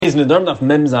Today's Nedarim of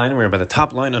Mem Zayin, we're by the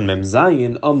top line on Mem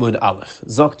Zayin, Amud Aleph.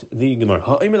 Zokt the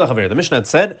Gemara. The Mishnah had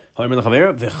said,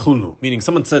 meaning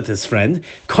someone said to his friend,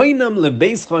 he makes a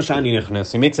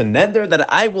neder that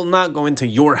I will not go into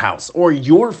your house or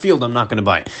your field I'm not going to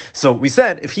buy. So we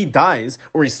said if he dies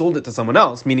or he sold it to someone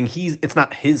else, meaning it's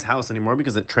not his house anymore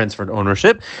because it transferred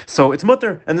ownership, so it's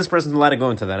mutter, and this person's allowed to go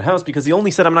into that house because he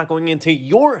only said I'm not going into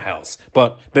your house.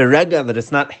 But berega that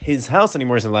it's not his house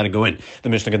anymore, he's allowed to go in. The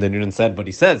Mishnah continued and said, but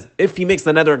he says if he makes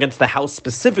the neder against the house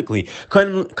specifically, or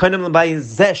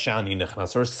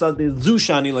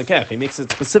he makes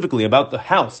it specifically about the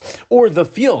house or the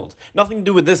field, nothing to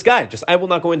do with this guy, just I will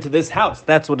not go into this house.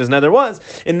 That's what his neder was.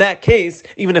 In that case,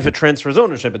 even if it transfers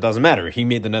ownership, it doesn't matter. He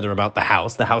made the neder about the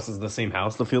house. The house is the same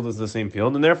house. The field is the same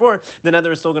field. And therefore, the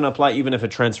neder is still going to apply even if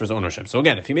it transfers ownership. So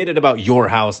again, if he made it about your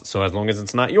house, so as long as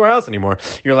it's not your house anymore,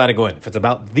 you're allowed to go in. If it's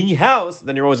about the house,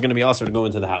 then you're always going to be also to go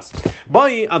into the house.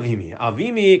 Bai Avimi.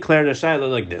 Avimi declared a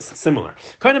shayla like this, similar.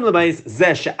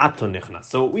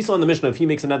 So we saw in the Mishnah, if he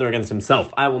makes a neder against himself,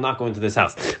 I will not go into this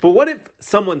house. But what if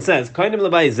someone says,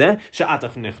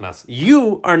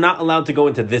 you are not allowed to go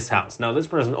into this house? Now, this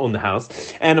person owned the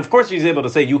house, and of course he's able to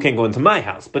say, you can't go into my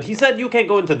house. But he said, you can't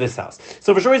go into this house.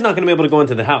 So for sure he's not going to be able to go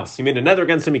into the house. He made a neder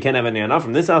against him, he can't have any anah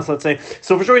from this house, let's say.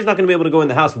 So for sure he's not going to be able to go in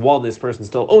the house while this person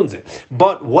still owns it.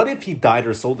 But what if he died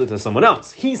or sold it to someone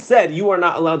else? He said, you are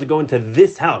not allowed to go into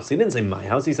this house. He didn't say my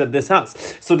house, he said this house.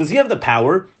 So does he have the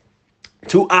power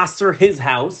to aser his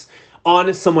house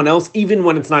on someone else, even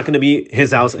when it's not going to be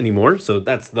his house anymore? So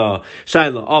that's the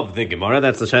shayla of the Gemara.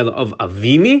 That's the shayla of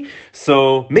Avimi.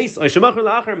 So, what's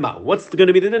going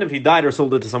to be the din if he died or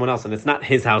sold it to someone else and it's not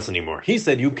his house anymore? He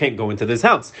said, you can't go into this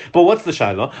house. But what's the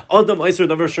shayla?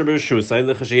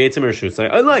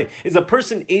 Is a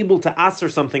person able to aser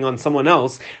something on someone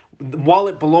else while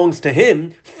it belongs to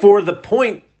him for the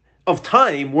point of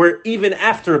time where even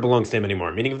after it belongs to him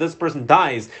anymore? Meaning if this person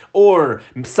dies or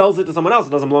sells it to someone else,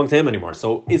 it doesn't belong to him anymore.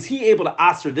 So is he able to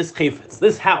aser this chayfetz,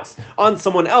 this house, on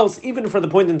someone else, even for the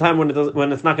point in time when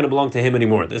it's not going to belong to him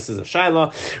anymore? This is a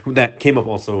shayla that came up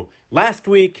also last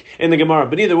week in the Gemara.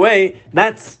 But either way,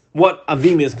 that's what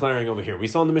Avimi is clearing over here. We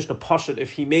saw in the Mishnah Pashat, if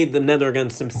he made the neder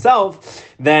against himself,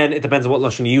 then it depends on what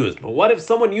lashon he used. But what if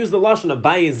someone used the lashon of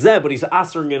bayezeh, but he's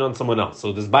asering it on someone else?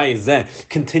 So does bayezeh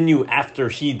continue after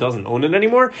he doesn't own it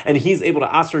anymore, and he's able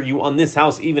to aser you on this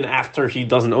house even after he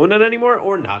doesn't own it anymore,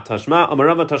 or not? Tashma,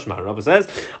 Amarava Tashma. Rava says,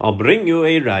 I'll bring you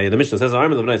a raya. The Mishnah says,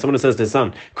 someone says to his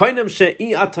son, Kainam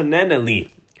she'i atanena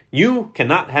li. You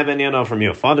cannot have any anah from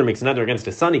you. A father makes a neder against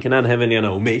his son, he cannot have any anah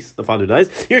umeis. The father dies.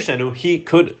 Yershenu, he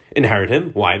could inherit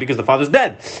him. Why? Because the father's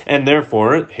dead. And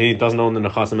therefore, he doesn't own the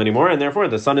nechasim anymore, and therefore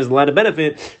the son is allowed to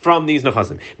benefit from these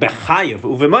nechasim. Bechayev,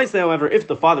 uvemaisa, however, if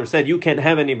the father said, you can't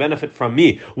have any benefit from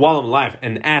me while I'm alive,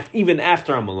 and even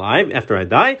after I'm alive, after I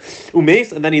die,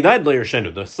 umeis, and then he died,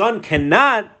 yershenu, the son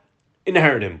cannot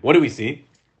inherit him. What do we see?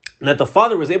 That the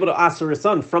father was able to aser his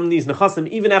son from these nechasim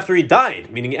even after he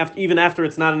died, meaning even after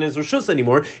it's not in his reshus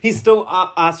anymore, he still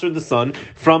asered the son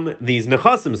from these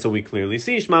nechasim. So we clearly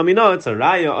see shma mina, it's a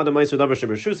raya adamaisu davar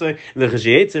shebershusay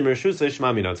lechashiyetzim reshusay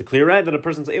shma mina. It's a clear raya that a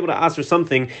person's able to aser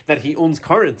something that he owns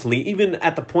currently, even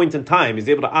at the point in time he's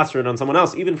able to aser it on someone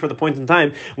else, even for the point in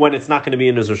time when it's not going to be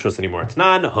in his reshus anymore. It's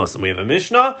not nechasim. We have a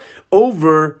mishnah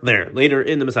over there later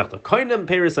in the Masechta. Kainam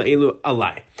peris ha'elu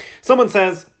alai. Someone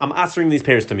says, I'm asering these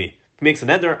pears to me. Makes a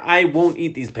neder, I won't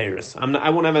eat these pears. I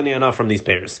won't have any enough from these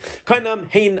pears. Kainam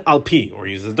hein alpi, or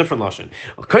uses a different lashon.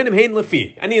 Kainam hein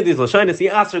lefi. Any of these lashonis, he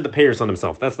asered the pears on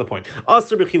himself. That's the point.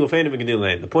 Aser b'chilufein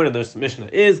v'gedilein. The point of this Mishnah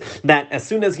is that as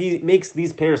soon as he makes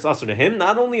these pears aser to him,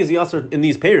 not only is he aser in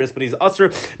these pears, but he's aser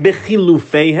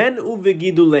b'chilufeihen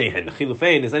uv'gidulehen.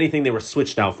 Chilufein is anything they were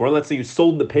switched out for. Let's say you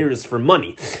sold the pears for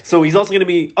money, so he's also going to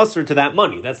be aser to that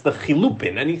money. That's the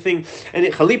chilupin. Anything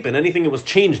it was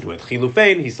changed with.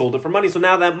 Chilufein, he sold it for money, so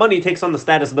now that money takes on the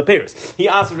status of the pears. He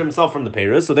asered himself from the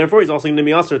pears, so therefore he's also going to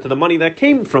be aser to the money that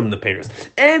came from the pears.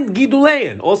 And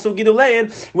gidulein, also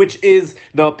gidulein, which is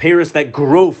the pears that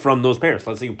grow from those pears.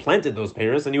 Let's say you planted those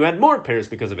pears and you had more pears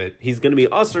because of it. He's going to be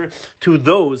aser to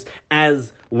those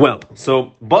as well.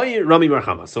 So, by Rami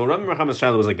Marchama. So Rami Marchama's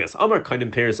shayla was like this. Amar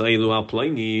kainim pears ailu al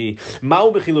plaini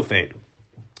ma'u b'chilufein.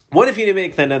 What if he didn't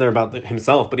make that neder about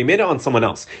himself, but he made it on someone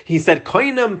else? He said,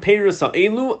 "Kainam peris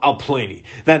ha'elu al pleni,"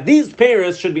 that these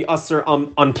pears should be aser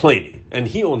on pleni, and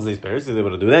he owns these pears. He's able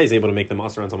to do that. He's able to make them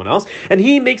aser on someone else, and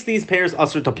he makes these pears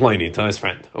aser to pleni, to his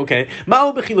friend. Okay,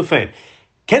 ma'al b'chilufein.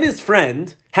 Can his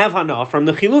friend have hana from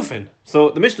the chilufin. So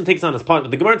the Mishnah takes on its pasha,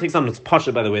 the Gemara takes on its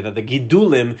pasha, by the way, that the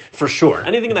gidulim for sure,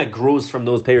 anything that grows from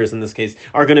those pears in this case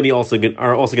are going to be also going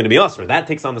to be usher. That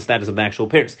takes on the status of the actual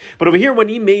pears. But over here, when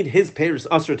he made his pears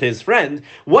usher to his friend,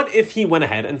 what if he went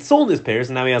ahead and sold his pears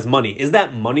and now he has money? Is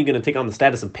that money going to take on the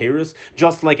status of pears?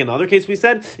 Just like in the other case we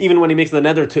said, even when he makes the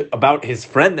neder about his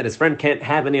friend, that his friend can't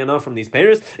have any enough from these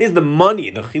pears, is the money,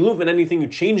 the chiluf, and anything you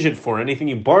change it for, anything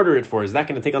you barter it for, is that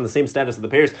going to take on the same status of the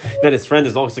pears that his friend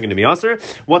is also going to be usher?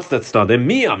 What's that stud?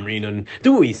 Mi amrinan.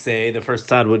 Do we say the first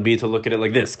side would be to look at it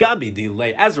like this? Gabi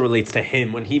delay, as it relates to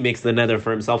him when he makes the neder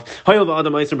for himself.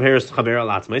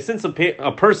 Since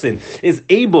a person is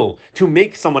able to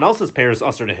make someone else's pears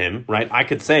usher to him, right? I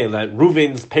could say that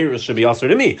Reuven's pears should be usher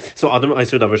to me. So Adam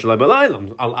Isur Davar Shalai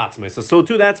B'Laylam Al Atzmai. So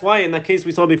too, that's why in that case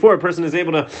we saw before, a person is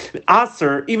able to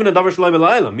usher even a Davar Shalai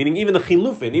B'Laylam, meaning even the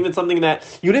chilufin, even something that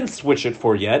you didn't switch it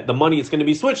for yet, the money it's going to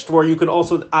be switched for, you could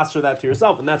also usher that to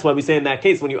yourself. And that's why we say in that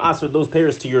case, when you usher those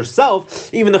pears to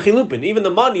yourself, even the chilupin, even the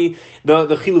money, the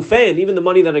chilufin, even the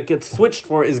money that it gets switched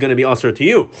for is going to be usher to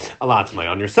you. Alatzmai,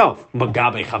 on yourself. But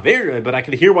I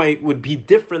could hear why it would be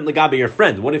different legabe your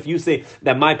friend. What if you say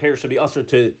that my pear should be usher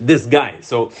to this guy?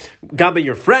 So gabe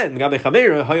your friend, gabe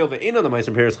chaver,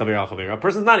 a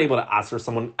person's not able to usher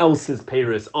someone else's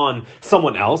pears on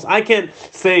someone else. I can't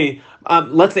say,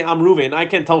 let's say I'm Reuven, I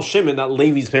can't tell Shimon that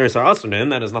Levi's pears are usher to him.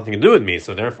 That has nothing to do with me.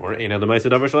 So therefore,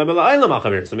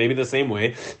 so maybe the same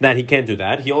way that he can't do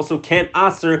that, he also can't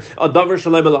usher a davar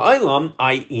shalei b'la'olam,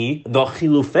 i.e. the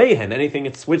chilufeihen, anything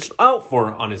it's switched out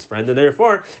for on his friend. And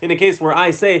therefore, in a case where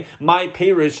I say my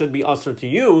pears should be usher to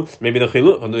you, maybe the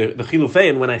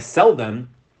chilufeihen, when I sell them,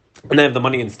 and I have the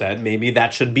money instead, maybe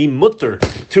that should be mutter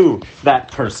to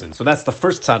that person. So that's the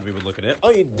first side we would look at it.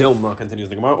 Oy Dilma, continues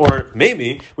the Gemara. Or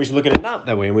maybe we should look at it not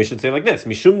that way, and we should say like this: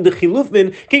 Mishum de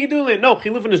chilufin ki gidulin. No,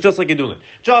 chilufin is just like gidulin.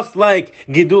 Just like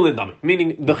gidulin dami.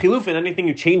 Meaning the chilufin, anything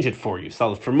you change it for, you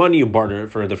sell it for money, you barter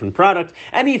it for a different product.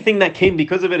 Anything that came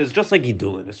because of it is just like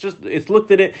gidulin. It's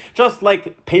looked at it just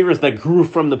like pears that grew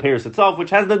from the pears itself, which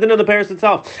has the din of the pears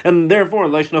itself. And therefore,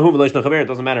 leishnahu v'leishnachaver, it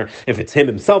doesn't matter if it's him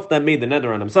himself that made the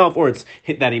neder on himself, or it's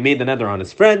that he made the neder on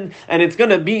his friend, and it's going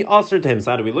to be usher to him.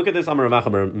 So how do we look at this? Amar Rav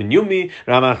Achabar Minyumi,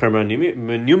 Rav Achabar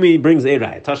Minyumi brings a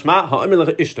raya. Tashma ha'amir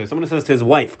lech ishto. Someone says to his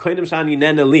wife, Koinam shani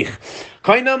nenelich.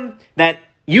 Koinam, that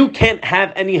you can't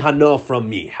have any hana from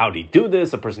me. How do you do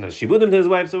this? A person has shibudim to his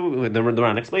wife. So the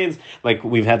Ran explains, like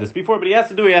we've had this before, but he has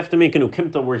to make an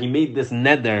ukimta where he made this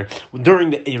neder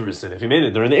during the erusin. If he made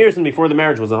it during the erusin before the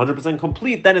marriage was 100%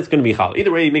 complete, then it's going to be chal.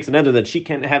 Either way, he makes a neder that she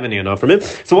can't have any hana from him.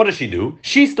 So what does she do?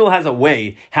 She still has a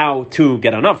way how to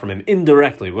get hana from him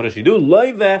indirectly. What does she do?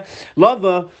 Lava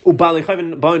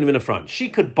ubali in the front. She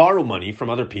could borrow money from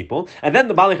other people, and then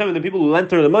the bali the people who lent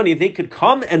her the money, they could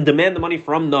come and demand the money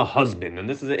from the husband. And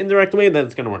this is an indirect way that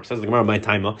it's going to work. Says the Gemara, my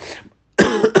time,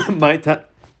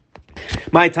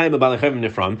 my time about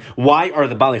from. Why are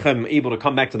the Balichem able to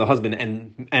come back to the husband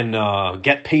and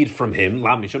get paid from him?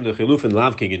 Isn't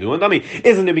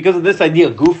it because of this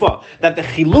idea, Gufa, that the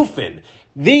chilufin,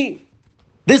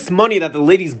 this money that the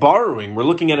lady's borrowing, we're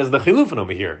looking at as the chilufin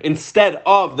over here. Instead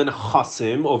of the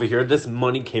nechasim over here, this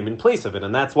money came in place of it.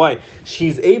 And that's why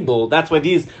that's why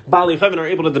these Bali Chavin are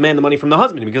able to demand the money from the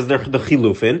husband, because they're the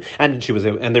chilufin, and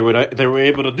they were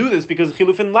able to do this because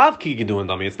chilufin lav ki gidulin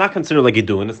dami. It's not considered like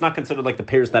gidulin, it's not considered like the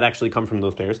pairs that actually come from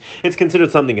those pairs. It's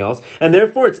considered something else, and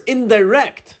therefore it's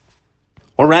indirect.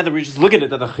 Or rather, we just look at it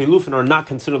that the chilufin are not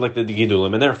considered like the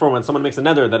gidulim, and therefore, when someone makes a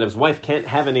neder that his wife can't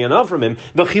have any enough from him,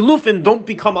 the chilufin don't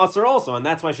become usher also, and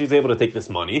that's why she's able to take this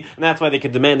money, and that's why they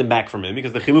could demand him back from him,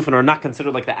 because the chilufin are not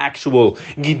considered like the actual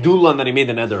gidulan that he made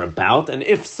the neder about. And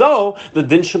if so, the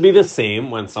din should be the same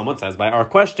when someone says by our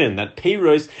question that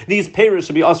these peiros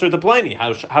should be usher to Pliny.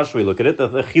 How should we look at it?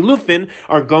 That the chilufin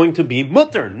are going to be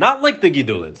mutter, not like the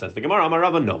gidulin. Says the Gemara, Amar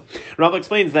Rava, no. Rava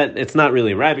explains that it's not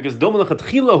really right, because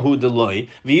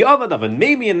and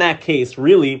maybe in that case,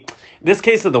 really, this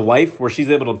case of the wife, where she's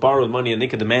able to borrow the money and they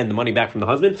could demand the money back from the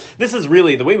husband, this is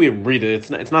really, the way we read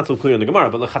it, it's not so clear in the Gemara,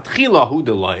 but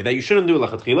that you shouldn't do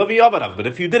lechatchila, but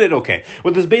if you did it, okay.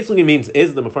 What this basically means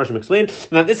is, the Mefarshim explained,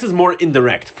 that this is more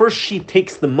indirect. First she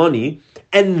takes the money,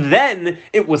 and then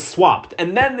it was swapped,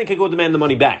 and then they could go demand the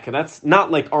money back. And that's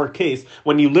not like our case,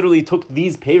 when you literally took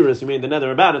these peiros you made the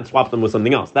neder about and swapped them with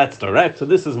something else. That's direct. So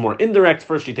this is more indirect.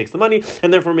 First she takes the money,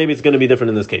 and therefore maybe it's going to be different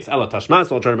in this case. Ela tashma,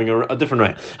 so I'll try to bring a different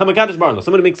right. Hamakadosh barlo.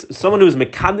 Someone who is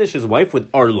mekadosh his wife with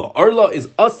arlo. Arlo is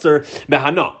aser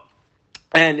behana.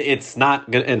 and it's not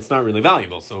good, and it's not really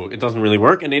valuable, so it doesn't really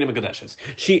work. And Nedarim Mekudeshes,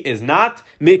 she is not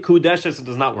Mekudeshes, it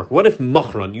does not work. What if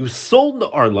Machron, you sold the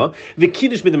Arla, the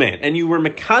Kiddush B'Demain, and you were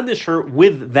Mekadesh her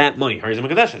with that money? Her is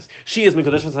Mekudeshes. She is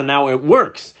Mekudeshes, and now it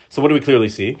works. So what do we clearly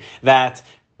see? That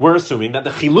we're assuming that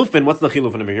the chilufin, what's the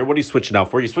chilufin over here? What do you switch it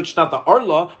out for? You switched out the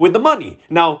arla with the money.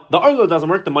 Now, the arla doesn't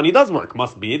work, the money does work.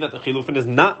 Must be that the chilufin is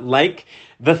not like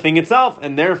the thing itself,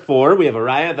 and therefore we have a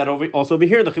raya that also over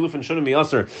here, the chilufin shouldn't be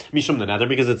usher mishum the nether,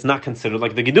 because it's not considered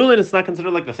like the gedulin, it's not considered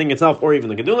like the thing itself, or even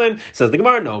the gedulin. Says the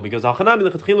Gemara, no, because the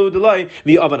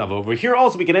avad over here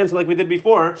also we can answer like we did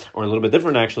before, or a little bit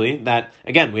different actually, that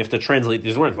again, we have to translate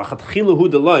these words. Over there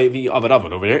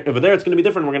it's going to be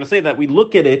different. We're going to say that we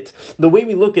look at it, the way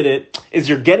we look at it is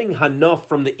you're getting hana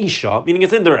from the isha, meaning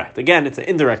it's indirect. Again, it's an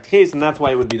indirect case, and that's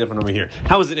why it would be different over here.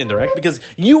 How is it indirect? Because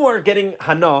you are getting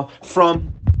hana from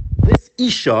this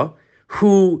isha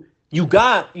who you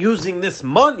got using this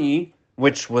money,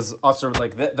 which was asr,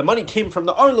 like the money came from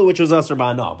the arla, which was asr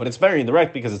ba'ana, but it's very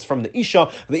indirect because it's from the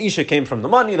isha came from the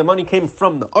money came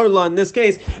from the arla. In this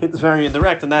case, it's very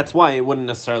indirect, and that's why it wouldn't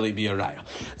necessarily be a raya.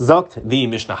 Zakt the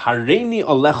Mishnah, hareini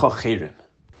alecha chayrim.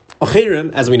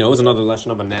 Chayrim, as we know, is another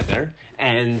lesson of a neder,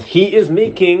 and he is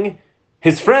making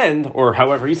his friend, or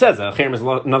however he says, chayrim is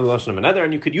another lesson of a neder,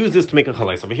 and you could use this to make a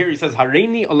chalais. Over here he says,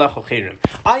 hareini alecha chayrim.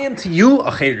 I am to you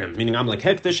a chayrim, meaning I'm like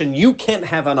hektish, and you can't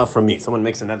have enough from me. Someone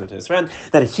makes a neder to his friend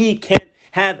that he can't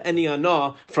have any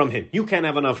anah from him. You can't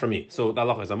have enough from me. So the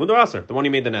halacha is amud or aser. The one he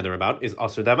made the neder about is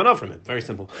aser to have enough from him. Very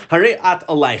simple. Hare at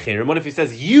alai chayrim. What if he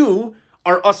says, you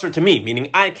are usher to me,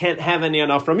 meaning I can't have any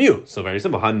enough from you. So very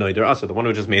simple. Hanoider usher, the one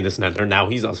who just made this neder, now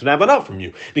he's usher to have enough from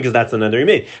you, because that's the neder he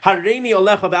made. Hareini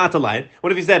olecha v'atalai.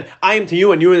 What if he said, I am to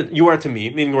you and you are to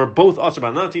me, meaning we're both usher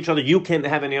enough to each other. You can't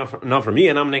have any enough from me,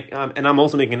 and I'm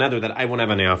also making a neder that I won't have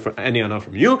any enough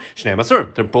from you. Shnei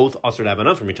masur. They're both usher to have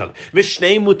enough from each other.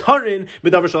 Vishnei mutarin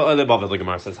b'davar shal oile bavel. The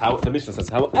Gemara says, the Mishnah says,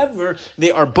 however, they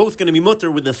are both going to be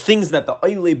mutter with the things that the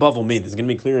oile bavel made. This is going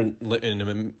to be clear in like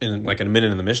in a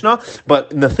minute in the Mishnah, but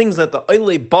the things that the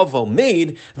Oile Bavel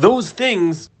made, those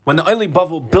things, when the Oile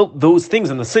Bavel built those things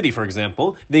in the city, for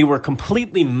example, they were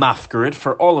completely mafkarit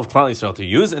for all of Klal Yisrael to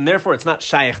use, and therefore it's not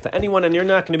shaykh to anyone, and you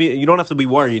don't have to be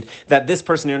worried that this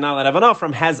person you're not allowed to have enough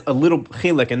from has a little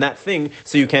chilek in that thing,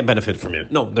 so you can't benefit from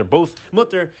it. No, they're both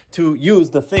mutter to use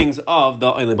the things of the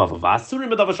Oile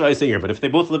Bavel. But if they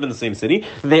both live in the same city,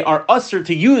 they are usher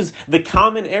to use the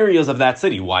common areas of that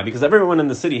city. Why? Because everyone in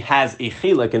the city has a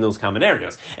chilek in those common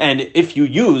areas. And if you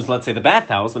use, let's say, the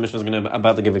bathhouse, the Mishnah is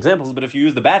about to give examples, but if you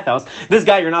use the bathhouse, this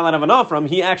guy you're not allowed to have enough from,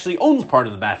 he actually owns part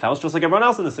of the bathhouse, just like everyone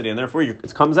else in the city, and therefore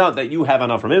it comes out that you have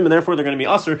enough from him, and therefore they're going to be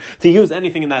usher to use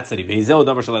anything in that city.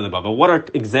 What are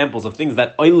examples of things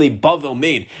that Oile Bavel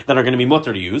made that are going to be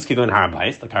mutter to use? Kigon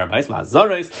harabais, the karabais,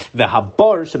 lazarais, the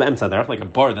habar shebe'em derech, like a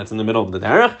bar that's in the middle of the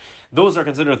derech. Those are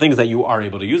considered things that you are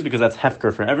able to use because that's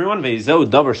hefker for everyone.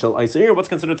 What's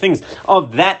considered things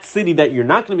of that city that you're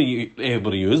not going to be able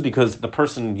to use because the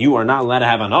person you are not allowed to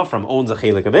have enough from owns a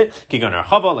chelik of it. Kigon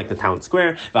harchava, like the town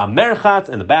square, v'amerchat,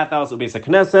 and the bathhouse, the beis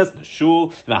hakneses, the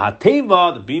shul,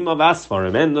 v'hateva, the bima,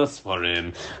 v'asfarim, and the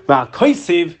sfarim,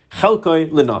 v'koisiv, chelkoi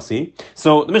lenasi.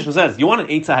 So the Mishnah says, you want an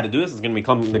eitzah how to do this? It's going to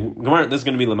become the Gemara. This is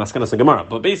going to be lemaskanas Gemara.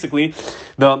 But basically,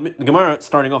 the Gemara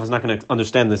starting off is not going to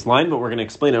understand this line, but we're going to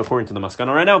explain it according to the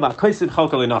maskana right now. About koisiv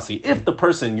chelkoi lenasi. If the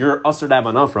person you're usher to have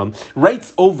enough from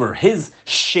writes over his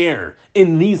share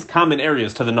in these common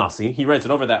areas to the nasi, he writes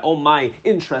it over that my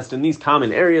interest in these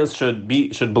common areas should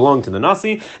belong to the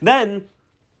nasi, then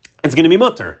it's going to be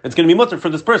mutter. It's going to be mutter for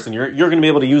this person. You're going to be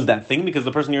able to use that thing because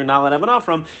the person you're not allowed to have enough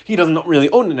from, he doesn't really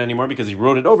own it anymore because he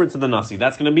wrote it over to the nasi.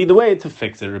 That's going to be the way to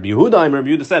fix it. Rabbi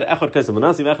Yehuda said, Echad kasev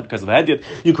l'nasi, v'echad kasev l'hedyot.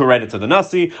 You could write it to the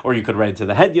nasi, or you could write it to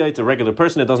the hedyot. It's a regular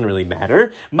person. It doesn't really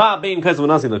matter. Ma bein kasev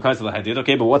l'nasi l'kasev l'hedyot.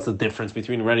 Okay, but what's the difference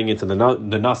between writing it to the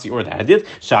nasi or the hedyot?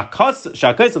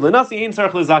 Shakasev l'nasi ein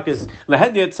tzarich l'zakis,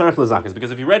 l'hedyot tzarich l'zakis. Because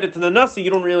if you write it to the nasi,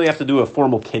 you don't really have to do a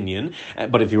formal kinyan.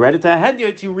 But if you write it to a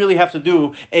hedyot, you really have to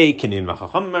do a kinyan.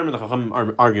 Remember the Chacham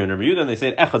are arguing over you, then they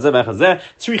say echad zeh v'echad zeh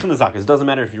tzrichin l'zakis. It doesn't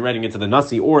matter if you're writing it to the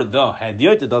nasi or the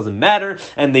hedyot, it doesn't matter,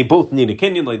 and they both need a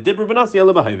kinyan. Like dibru b'nasi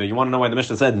ele b'hayve. You want to know why the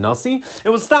Mishnah said nasi? It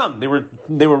was stam. They were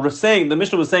saying, the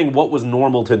Mishnah was saying what was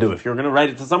normal to do. If you're going to write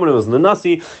it to someone who was the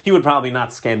nasi, he would probably not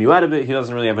scam you out of it. He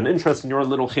doesn't really have an interest in your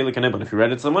little chelik in it. But if you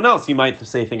write it to someone else, he might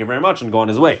say thank you very much and go on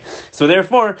his way. So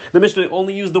therefore, the Mishnah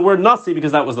only used the word nasi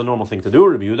because that was the normal thing to do.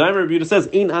 Rabbi Yehuda says,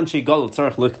 "Ein anshi gal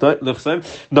tzarich lichsev."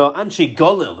 The Anshe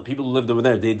Golil, the people who lived over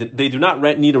there, they do not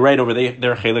need to write over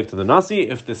their chelik to the Nasi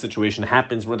if the situation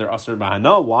happens where they're asur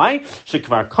b'hana. Why?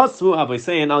 Shekvar kasvu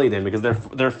avosein alidin, because their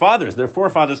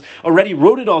forefathers already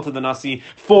wrote it all to the Nasi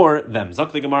for them.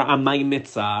 Zok the Gemara amay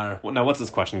mitzar. Now, what's this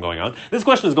question going on? This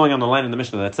question is going on the line in the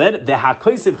Mishnah that said the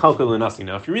hakoisiv chalkel Nasi.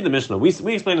 Now, if you read the Mishnah, we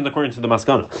explained it according to the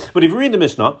Maskana, but if you read the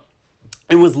Mishnah,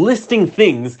 it was listing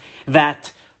things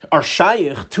that are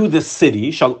shaykh to the city,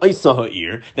 shal oisa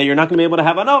ha'ir, that you're not going to be able to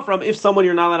have anah from if someone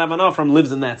you're not allowed to have anah from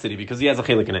lives in that city because he has a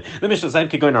chelik in it. The Mishnah said,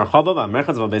 "Kegoin archava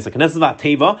v'merchatz v'beis hakneses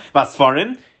v'teva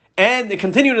v'sfarim," and it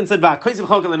continued and said, "V'koisiv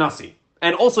chalkel Nasi."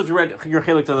 And also, if you read your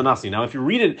chelik to the Nasi, now if you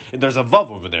read it, there's a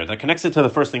vav over there that connects it to the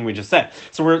first thing we just said.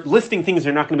 So we're listing things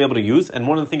you're not going to be able to use, and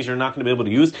one of the things you're not going to be able to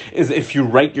use is if you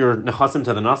write your nechasim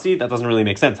to the Nasi. That doesn't really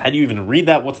make sense. How do you even read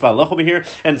that? What's the halach over here?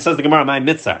 And it says the Gemara, "My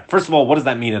mitzvah." First of all, what does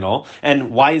that mean at all? And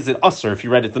why is it usher if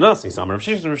you write it to Nasi? So Rav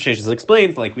Sheshes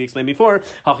explains, like we explained before,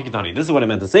 hachikitani. This is what I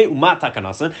meant to say. Umata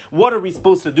kanasa. What are we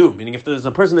supposed to do? Meaning, if there's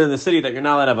a person in the city that you're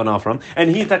not allowed to have an off from, and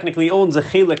he technically owns a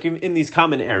chelik in these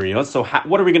common areas, so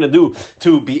what are we going to do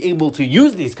to be able to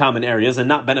use these common areas and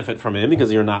not benefit from him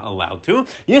because you're not allowed to?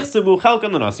 You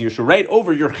should write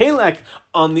over your chelek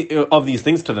of these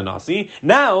things to the Nasi.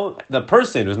 Now, the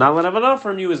person who's not allowed to have enough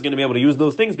from you is going to be able to use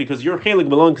those things because your chelek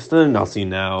belongs to the Nasi.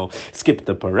 Now, skip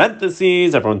the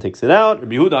parentheses. Everyone takes it out.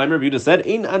 Rabbi Yehuda said,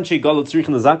 "Ein anshe galot tzrichin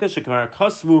l'zaka shekvar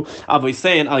kasvu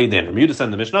avosein alidin." Rabbi Yehuda said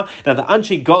in the Mishnah that the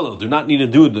anshe galot do not need to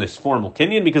do this formal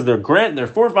kinyan because their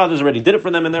forefathers already did it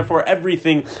for them, and therefore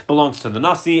everything belongs to the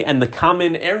Nasi, and the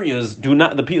common areas do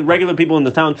not. The regular people in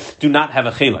the town do not have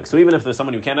a chelek. So even if there's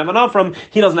someone who can't have an off from,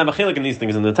 he doesn't have a chelek in these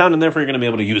things in the town, and therefore you're going to be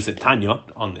able to use it. Tanya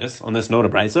on this note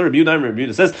of Brisa, Rabbi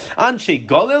Yehuda says, "Anshe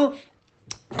galil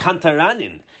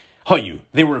kantaranin hoyu."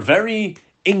 They were very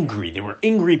angry. They were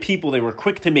angry people. They were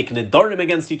quick to make nedarim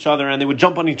against each other, and they would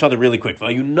jump on each other really quick.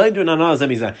 And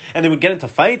they would get into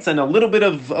fights, and a little bit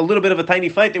of a tiny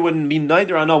fight, they wouldn't be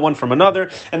neither anah one from another,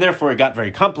 and therefore it got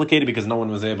very complicated because no one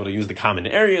was able to use the common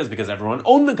areas because everyone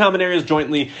owned the common areas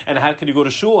jointly. And how could you go to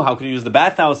shul? How could you use the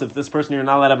bathhouse if this person you're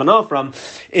not allowed to have anah from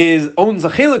owns a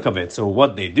chelik of it? So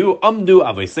what they do, amdu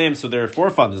avosem. So their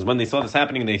forefathers, when they saw this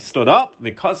happening, they stood up, and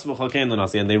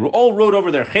they all wrote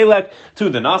over their chelek to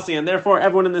the Nasi, and therefore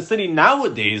everyone in the city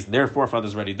nowadays, their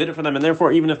forefathers already did it for them, and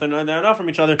therefore even if they're not from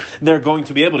each other, they're going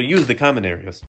to be able to use the common areas.